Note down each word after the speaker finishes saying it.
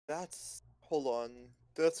That's... Hold on.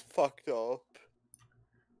 That's fucked up.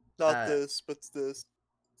 Not this, but this.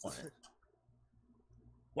 What?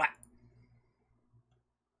 What?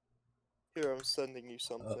 Here, I'm sending you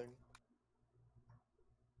something.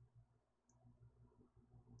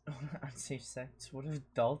 Unsafe sex. What if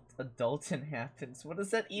adulting happens? What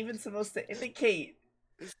is that even supposed to indicate?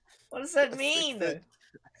 What does that mean? I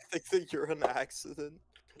think that you're an accident.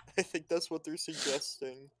 I think that's what they're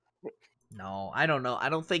suggesting. No, I don't know. I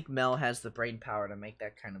don't think Mel has the brain power to make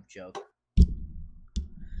that kind of joke.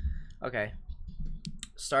 Okay.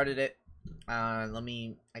 Started it. Let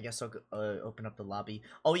me... I guess I'll open up the lobby.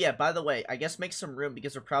 Oh yeah, by the way, I guess make some room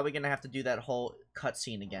because we're probably gonna have to do that whole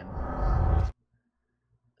cutscene again.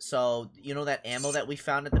 So, you know that ammo that we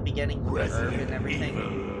found at the beginning with the herb and everything?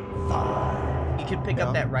 You can pick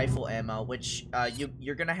up that rifle ammo, which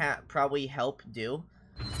you're gonna probably help do.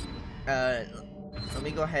 Let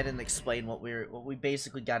me go ahead and explain what we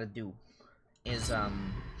basically got to do. Is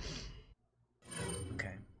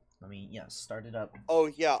okay. Let me start it up. Oh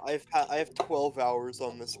yeah, I have 12 hours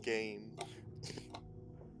on this game.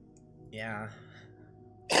 Yeah.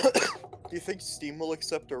 Do you think Steam will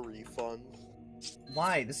accept a refund?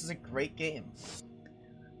 Why? This is a great game.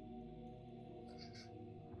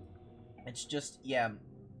 It's just, yeah,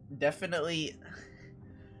 definitely.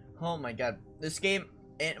 Oh my god, this game.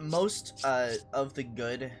 And most of the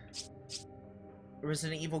good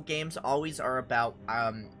Resident Evil games always are about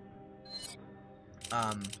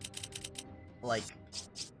like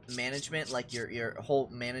management, like your whole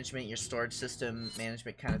management, your storage system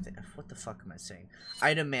management kind of thing. What the fuck am I saying?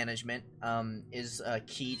 Item management is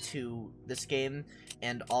key to this game,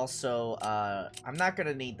 and also I'm not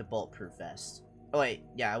gonna need the bulletproof vest. Oh wait,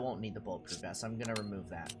 yeah, I won't need the bulletproof vest. I'm gonna remove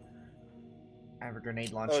that. I have a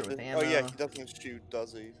grenade launcher with ammo. Oh yeah, he doesn't shoot,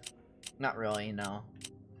 does he? Not really, no.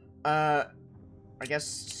 I guess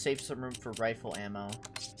save some room for rifle ammo.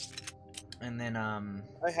 And then,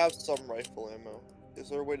 I have some rifle ammo. Is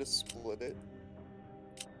there a way to split it?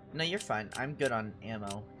 No, you're fine. I'm good on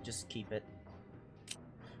ammo. Just keep it.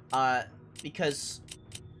 Because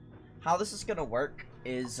how this is gonna work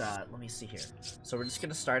is, let me see here. So we're just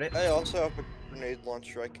gonna start it. I also have a grenade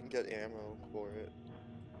launcher. I can get ammo for it.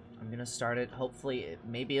 I'm gonna start it. Hopefully,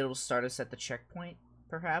 maybe it'll start us at the checkpoint,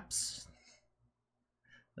 perhaps.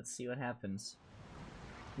 Let's see what happens.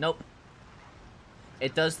 Nope.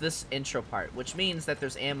 It does this intro part, which means that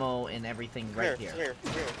there's ammo and everything right here.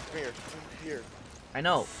 Here. I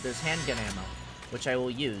know, there's handgun ammo, which I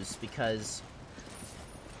will use because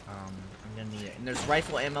I'm gonna need it. And there's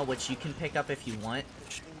rifle ammo, which you can pick up if you want.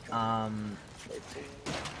 I'm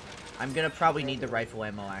gonna probably need the rifle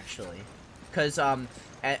ammo actually, because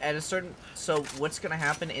at a certain, so what's gonna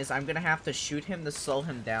happen is I'm gonna have to shoot him to slow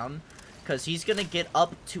him down, because he's gonna get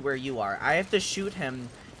up to where you are. I have to shoot him.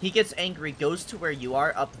 He gets angry, goes to where you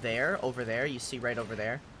are, up there, over there. You see right over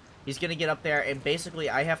there. He's gonna get up there, and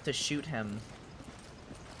basically I have to shoot him.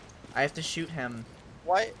 I have to shoot him.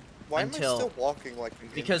 Why am I still walking like an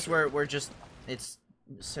Because we're just, it's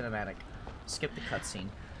cinematic. Skip the cutscene.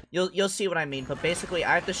 You'll see what I mean, but basically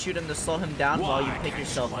I have to shoot him to slow him down while you pick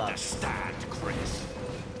yourself up. Understand, Chris?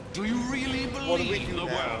 Do you really believe the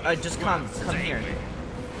word? Just come here.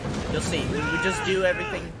 You'll see. We just do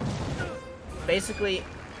everything. Basically,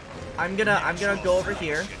 I'm gonna go over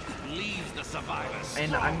here,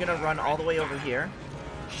 and I'm gonna run all the way over here.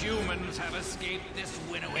 Humans have escaped this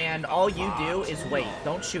winnowing. And all you do is wait.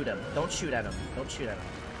 Don't shoot him. Don't shoot at him. Don't shoot at him.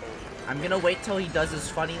 I'm gonna wait till he does his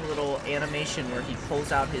funny little animation where he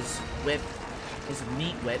pulls out his whip, his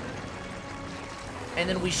meat whip, and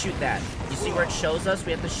then we shoot that. You see where it shows us?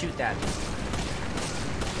 We have to shoot that.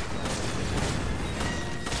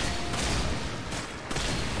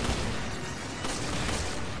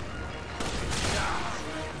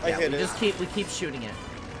 Yeah, we keep shooting it.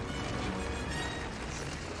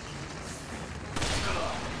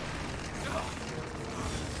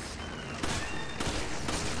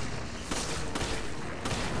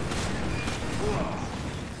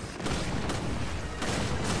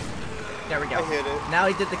 There we go. I hit it. Now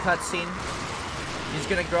he did the cutscene. He's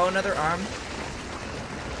gonna grow another arm.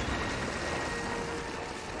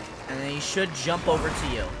 And then he should jump over to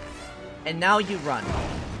you. And now you run.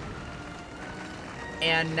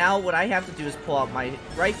 And now what I have to do is pull out my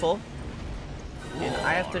rifle. And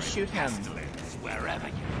I have to shoot him. Wherever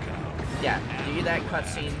you go. Yeah, do that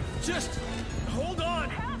cutscene. Just hold on,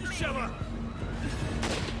 Sheva.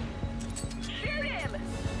 Shoot him!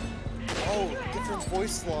 Oh, different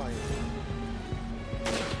voice line.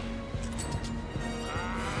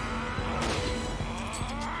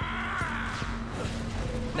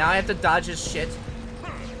 Now I have to dodge his shit.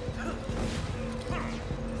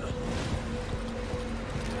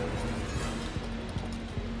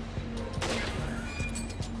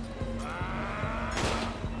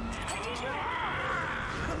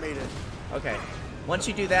 Okay. Once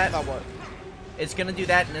you do that, Not what? it's gonna do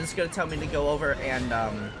that, and then it's gonna tell me to go over and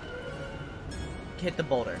hit the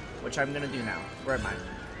boulder, which I'm gonna do now. Where am I?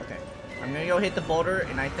 Okay. I'm gonna go hit the boulder,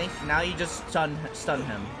 and I think now you just stun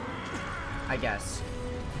him. I guess.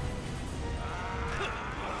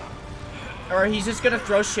 Or he's just gonna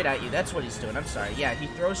throw shit at you. That's what he's doing. I'm sorry. Yeah, he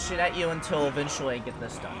throws shit at you until eventually I get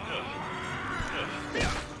this done.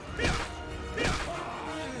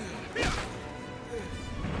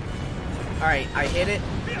 Alright, I hit it.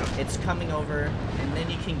 It's coming over, and then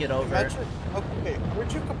you can get over. Okay,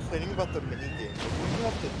 weren't you complaining about the minigame? What do you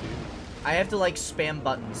have to do? I have to, like, spam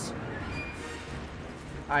buttons.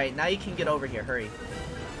 Alright, now you can get over here. Hurry.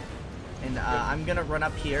 And, I'm gonna run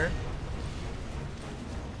up here.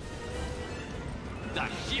 The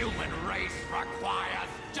human race requires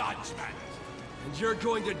judgment. And you're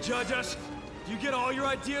going to judge us? Do you get all your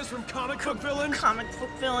ideas from comic book villains? Comic book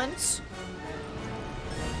villains?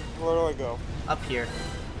 Where do I go? Up here.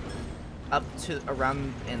 Up to,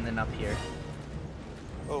 around, and then up here.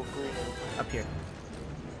 Oh, green. Up here.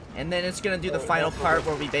 And then it's gonna do the final part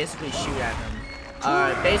where we basically shoot at him.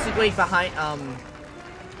 Basically behind,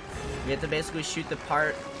 we have to basically shoot the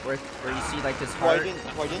part where you see, like, this heart.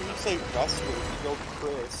 Why didn't you say wrestler? You go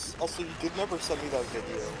Chris. Also, you did never send me that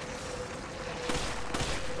video.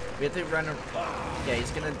 We have to run yeah,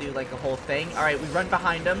 he's gonna do, like, a whole thing. Alright, we run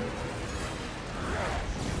behind him.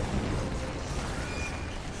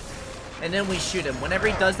 And then we shoot him. Whenever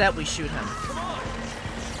he does that, we shoot him.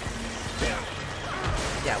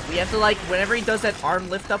 Yeah, we have to, like, whenever he does that arm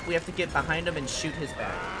lift up, we have to get behind him and shoot his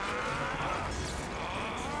back.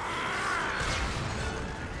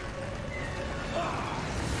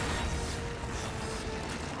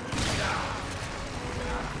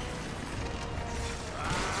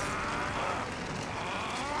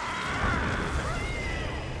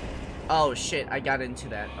 Oh shit, I got into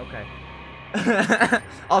that. Okay.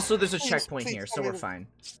 Also, there's a checkpoint here, so we're fine.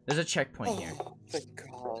 There's a checkpoint here. Thank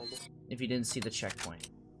God. If you didn't see the checkpoint.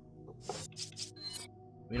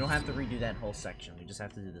 We don't have to redo that whole section. We just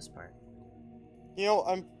have to do this part. You know,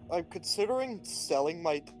 I'm considering selling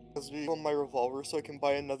my Desert Eagle and my revolver so I can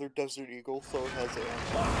buy another Desert Eagle so it has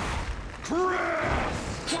ammo.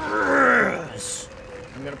 Chris!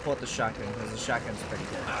 I'm gonna pull out the shotgun because the shotgun's pretty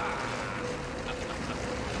good.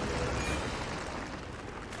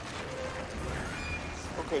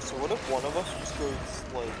 Okay, so what if one of us just goes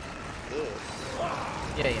like this?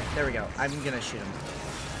 Yeah, there we go. I'm gonna shoot him.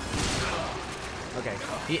 Okay.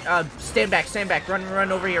 Stand back, run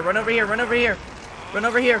over here, run over here!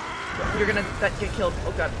 You're gonna get killed.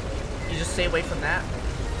 Oh god. You just stay away from that.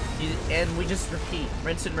 And we just repeat.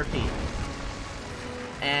 Rinse and repeat.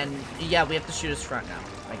 And, yeah, we have to shoot his front now,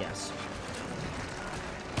 I guess.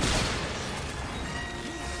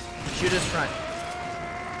 Shoot his front.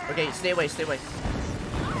 Okay, stay away.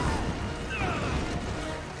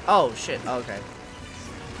 Oh, shit. Oh, okay.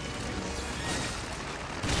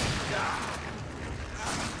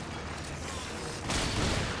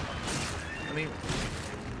 Let me...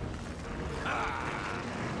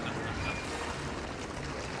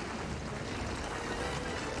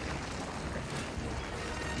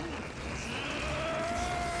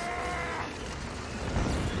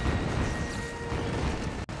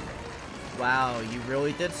 Wow, you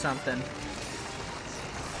really did something.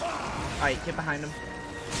 Alright, get behind him.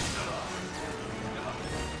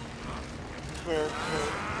 Where?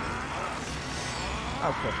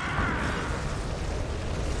 Oh, cool.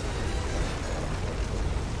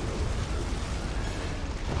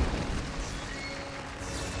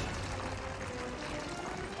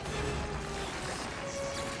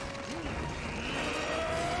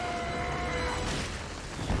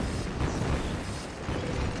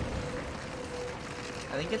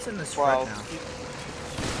 I think it's in this front now.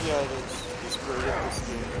 Yeah, it is. He's great at this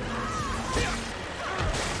game.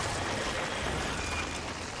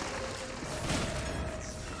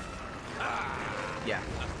 Yeah.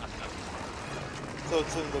 So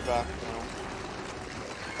it's in the back now.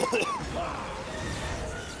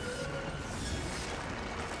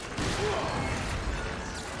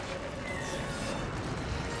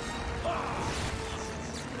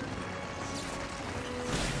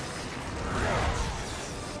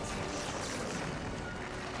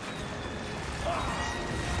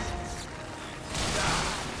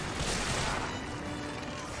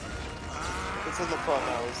 It's in the front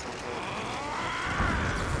now, isn't it?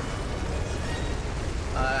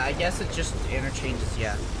 I guess it just interchanges,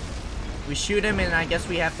 yeah. We shoot him and I guess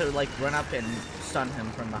we have to like run up and stun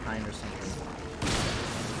him from behind or something.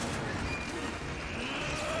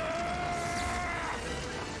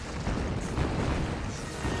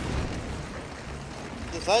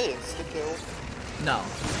 Is that insta-kill? No.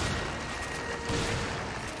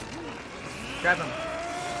 Grab him.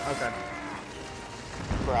 Okay.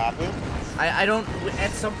 Grab him? I don't...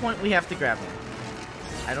 At some point, we have to grab him.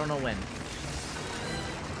 I don't know when.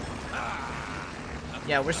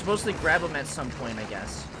 Yeah, we're supposed to grab him at some point, I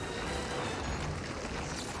guess.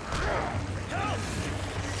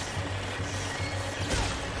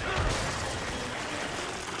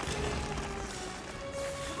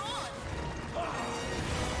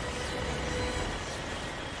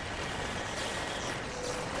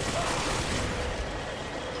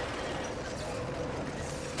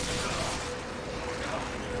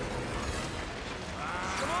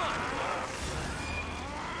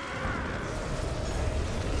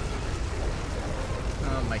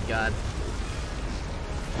 God.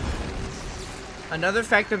 Another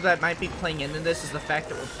factor that might be playing into this is the fact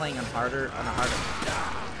that we're playing on a harder.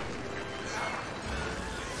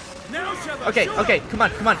 Okay, okay, come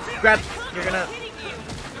on, grab. You're gonna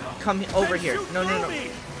come over here. No.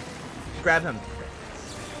 Grab him.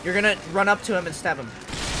 You're gonna run up to him and stab him.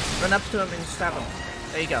 Run up to him and stab him.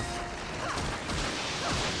 There you go.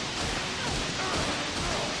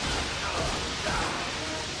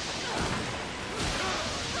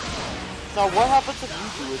 Now, what happens if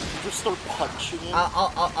you do it? You just start punching him?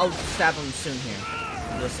 I'll stab him soon here.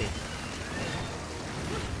 You'll see.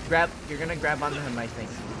 You're gonna grab onto him, I think.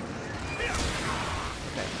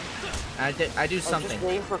 Okay. I do something. I'm just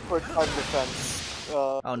waiting for quick time defense.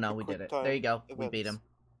 Oh no, we did it. There you go. We beat him.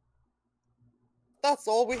 That's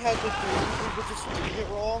all we had to do. We were just doing it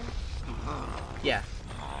wrong. Yeah.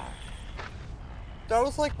 That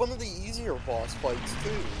was like one of the easier boss fights,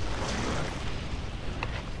 too.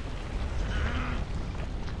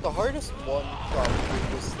 The hardest one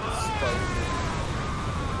probably was the spider.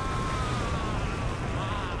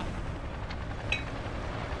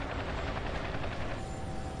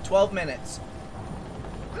 12 minutes.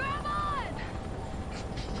 Grab on!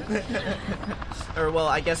 Or well,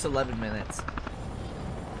 I guess 11 minutes.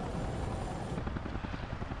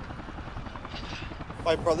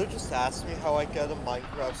 My brother just asked me how I get a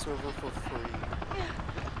Minecraft server for free.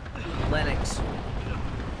 Linux.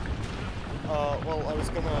 Well, I was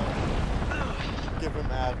gonna give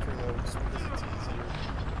him adder notes because it's easier.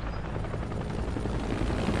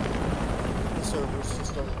 The servers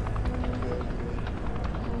just aren't good.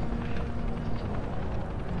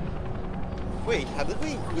 Wait, how did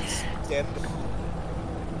we withstand the...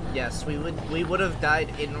 Yes, we would have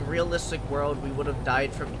died in a realistic world. We would have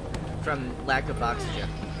died from lack of oxygen.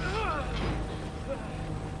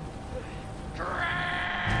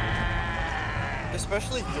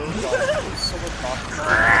 Especially your guy, there's so much oxygen.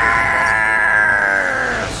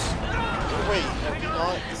 Wait,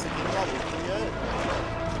 is the game not open yet?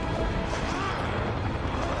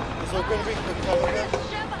 Is there gonna be quick time event?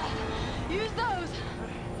 Use those.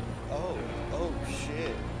 Oh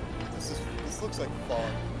shit. This looks like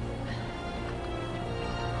fun.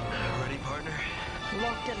 Ready, partner?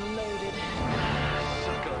 Locked and loaded.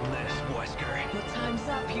 Suck on this, Wesker. Well, time's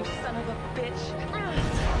up, you son of a bitch.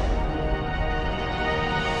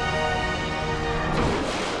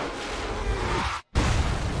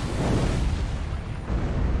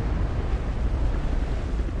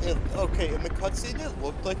 Okay, in the cutscene it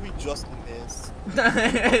looked like we just missed.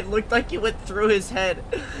 It looked like you went through his head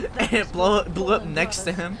and it blew up next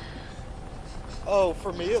to him. Oh,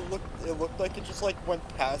 for me it looked like it just like went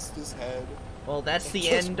past his head. Well, that's It the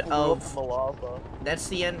just end blew up of in the lava. that's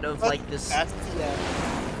the end of like this. That's the end.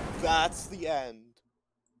 That's the end.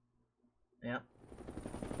 Yeah.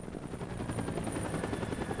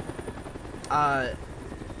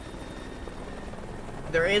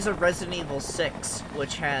 There is a Resident Evil 6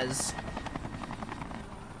 which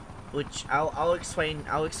I'll explain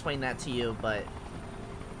that to you, but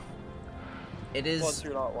it is Once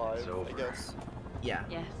you're not live, I guess. Yeah.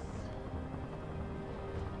 Yes.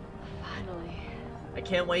 Finally. I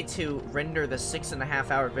can't wait to render the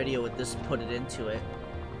 6.5-hour video with this put it into it.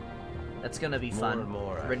 That's gonna be fun. More and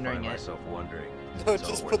more, rendering I find it. myself wondering. No, it's all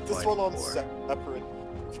just worth put this one on fighting for. separate.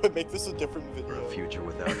 But make this a different For video. a future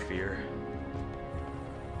without fear.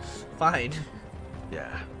 Fine.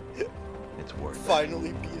 Yeah. It's worth it.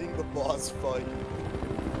 Finally beating the boss fight.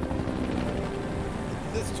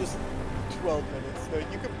 This is just 12 minutes. No,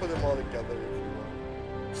 you can put them all together if you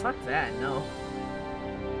want. Fuck that, no.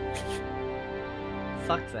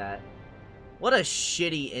 Fuck that. What a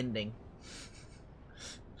shitty ending.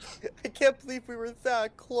 I can't believe we were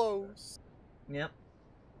that close. Yep.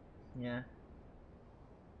 Yeah.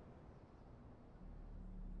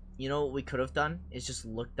 You know what we could have done? Is just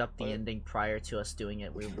looked up the What? ending prior to us doing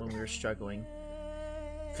it when we were struggling.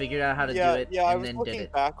 figured out how to do it, Yeah, I and was then did looking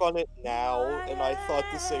it. back on it now, and I thought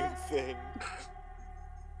the same thing.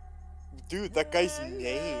 Dude, that guy's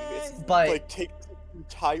name is But like takes the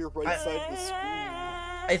entire right side of the screen.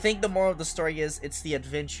 I think the moral of the story is it's the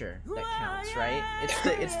adventure that counts, right?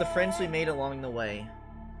 It's the friends we made along the way.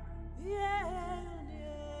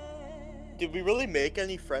 Did we really make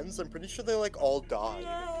any friends? I'm pretty sure they like all died.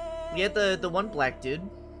 We had the one black dude.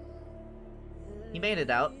 He made it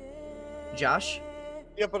out. Josh.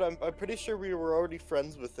 Yeah, but I'm pretty sure we were already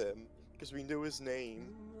friends with him because we knew his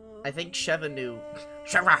name. I think Sheva knew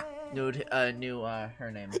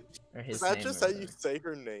her name or his Is that name. just how you say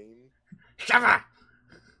her name? Sheva.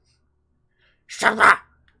 Sheva.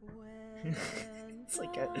 It's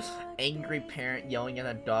like an angry parent yelling at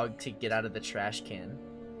a dog to get out of the trash can.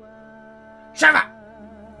 Sheva!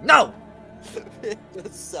 No! It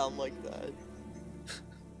does sound like that.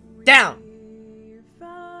 Down!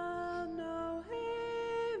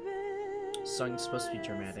 Song's supposed to be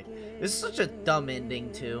dramatic. This is such a dumb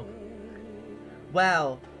ending, too.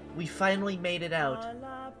 Wow, we finally made it out.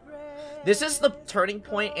 This is the turning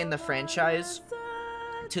point in the franchise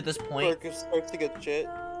to this point. It starts to get shit.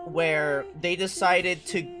 Where they decided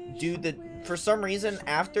to do for some reason,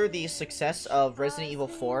 after the success of Resident Evil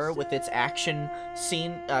 4 with its action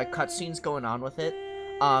scene, cutscenes going on with it,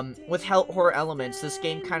 with horror elements, this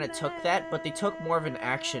game kind of took that, but they took more of an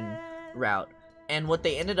action route. And what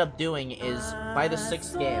they ended up doing is, by the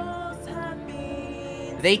 6th game,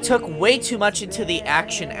 they took way too much into the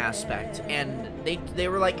action aspect, and they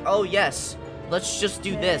were like, oh yes, let's just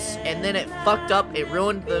do this, and then it fucked up, it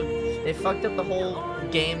fucked up the whole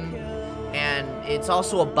game, and it's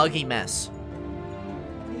also a buggy mess.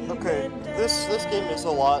 Okay, this game is a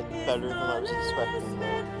lot better than I was expecting,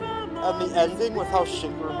 though. And the ending, with how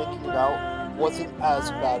shit we were making it out, wasn't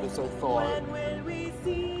as bad as I thought.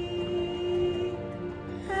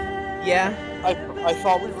 Yeah. I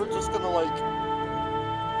thought we were just gonna, like,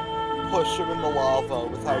 push him in the lava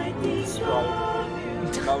with how you were describing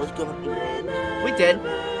it. That was gonna be it. We did.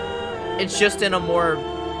 It's just in a more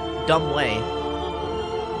dumb way.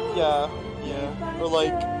 Yeah. Or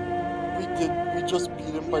like, we just beat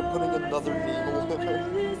him by putting another needle in him.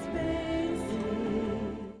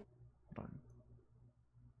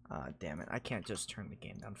 Damn it. I can't just turn the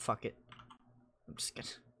game down. Fuck it. I'm just gonna...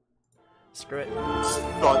 Screw it.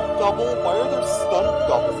 Stunt double? Why are there stunt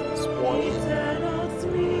doubles? What?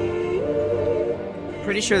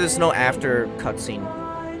 Pretty sure there's no after cutscene.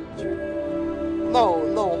 No,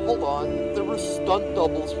 hold on. There were stunt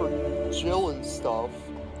doubles for Jill and stuff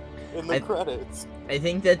in the credits. I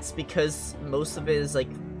think that's because most of it is, like,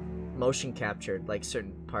 motion captured. Like,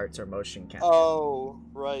 certain parts are motion captured. Oh,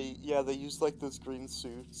 right. Yeah, they use, like, those green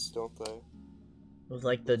suits, don't they? With,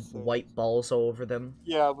 like, the white balls all over them.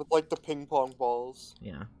 Yeah, with, like, the ping pong balls.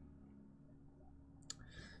 Yeah.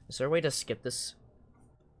 Is there a way to skip this?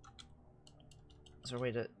 Is there a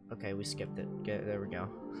way to... Okay, we skipped it. There we go.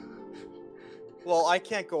 Well, I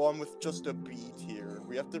can't go on with just a beat here.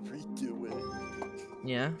 We have to redo it.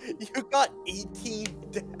 Yeah? You got 18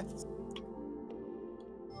 deaths.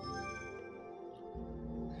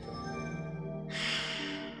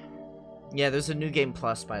 Yeah, there's a New Game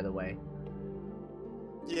Plus, by the way.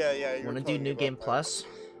 Yeah. Wanna do New Game Plus?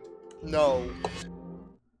 No.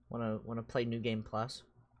 Wanna play New Game Plus?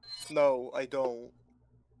 No, I don't.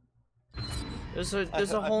 There's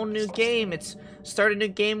a whole new game. It's start a new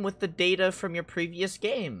game with the data from your previous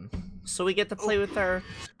game, so we get to play with our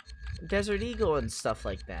Desert Eagle and stuff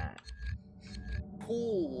like that.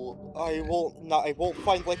 Cool. I won't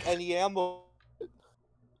find like any ammo.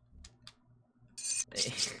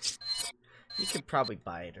 You could probably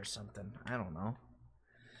buy it or something. I don't know.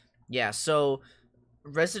 Yeah, so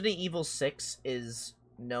Resident Evil 6 is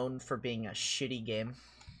known for being a shitty game.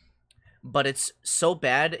 But it's so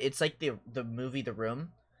bad, it's like the movie The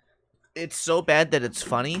Room. It's so bad that it's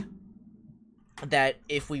funny. That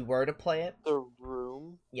if we were to play it... The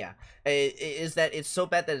Room? Yeah. Is that it's so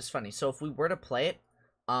bad that it's funny. So if we were to play it,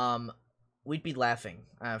 we'd be laughing,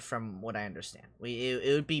 from what I understand.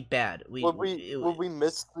 It would be bad. Would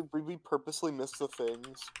we purposely miss the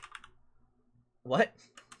things? What?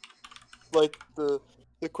 Like, the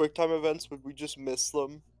QuickTime events, would we just miss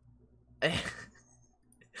them?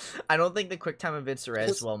 I don't think the QuickTime events are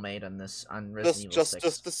as well made on Resident Evil 6.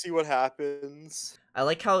 Just to see what happens. I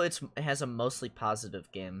like how it has a mostly positive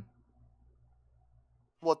game.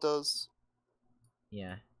 What does?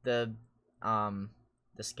 Yeah, this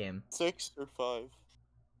game. 6 or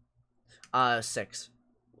 5? 6.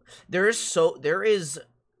 There is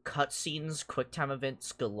cutscenes, QuickTime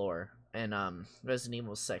events galore in Resident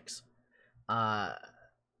Evil 6.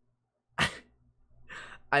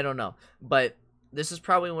 I don't know, but this is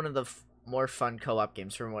probably one of the more fun co-op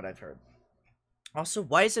games from what I've heard. Also,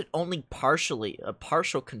 why is it only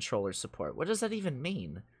partial controller support? What does that even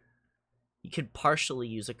mean? You could partially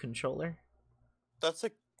use a controller? That's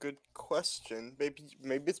a good question.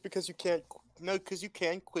 Maybe it's because you can't. No, because you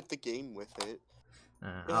can quit the game with it.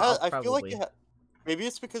 I feel like maybe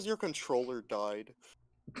it's because your controller died.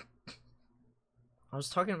 I was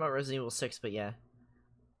talking about Resident Evil 6, but yeah.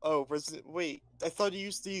 Oh, wait. I thought you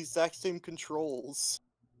used the exact same controls.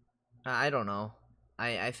 I don't know.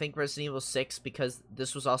 I think Resident Evil 6, because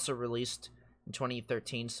this was also released in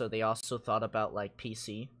 2013, so they also thought about, like,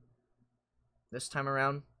 PC this time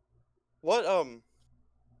around. What, do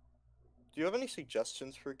you have any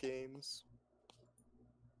suggestions for games?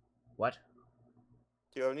 What?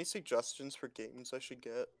 Do you have any suggestions for games I should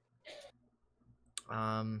get?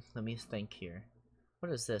 Let me think here.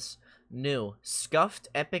 What is this? New. Scuffed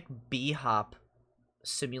Epic B-Hop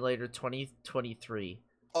Simulator 2023.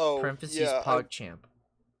 Oh, Parentheses yeah, PogChamp.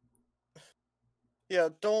 Yeah,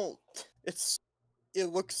 don't... It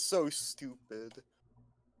looks so stupid.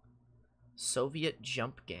 Soviet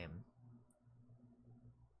jump game.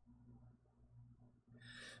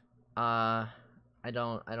 I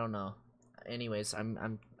don't know. Anyways,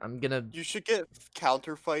 I'm gonna... You should get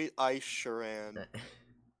Counterfight Ice Sharan.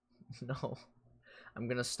 No. I'm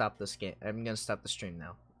gonna stop this game. I'm gonna stop the stream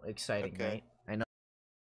now. Exciting, Okay. right?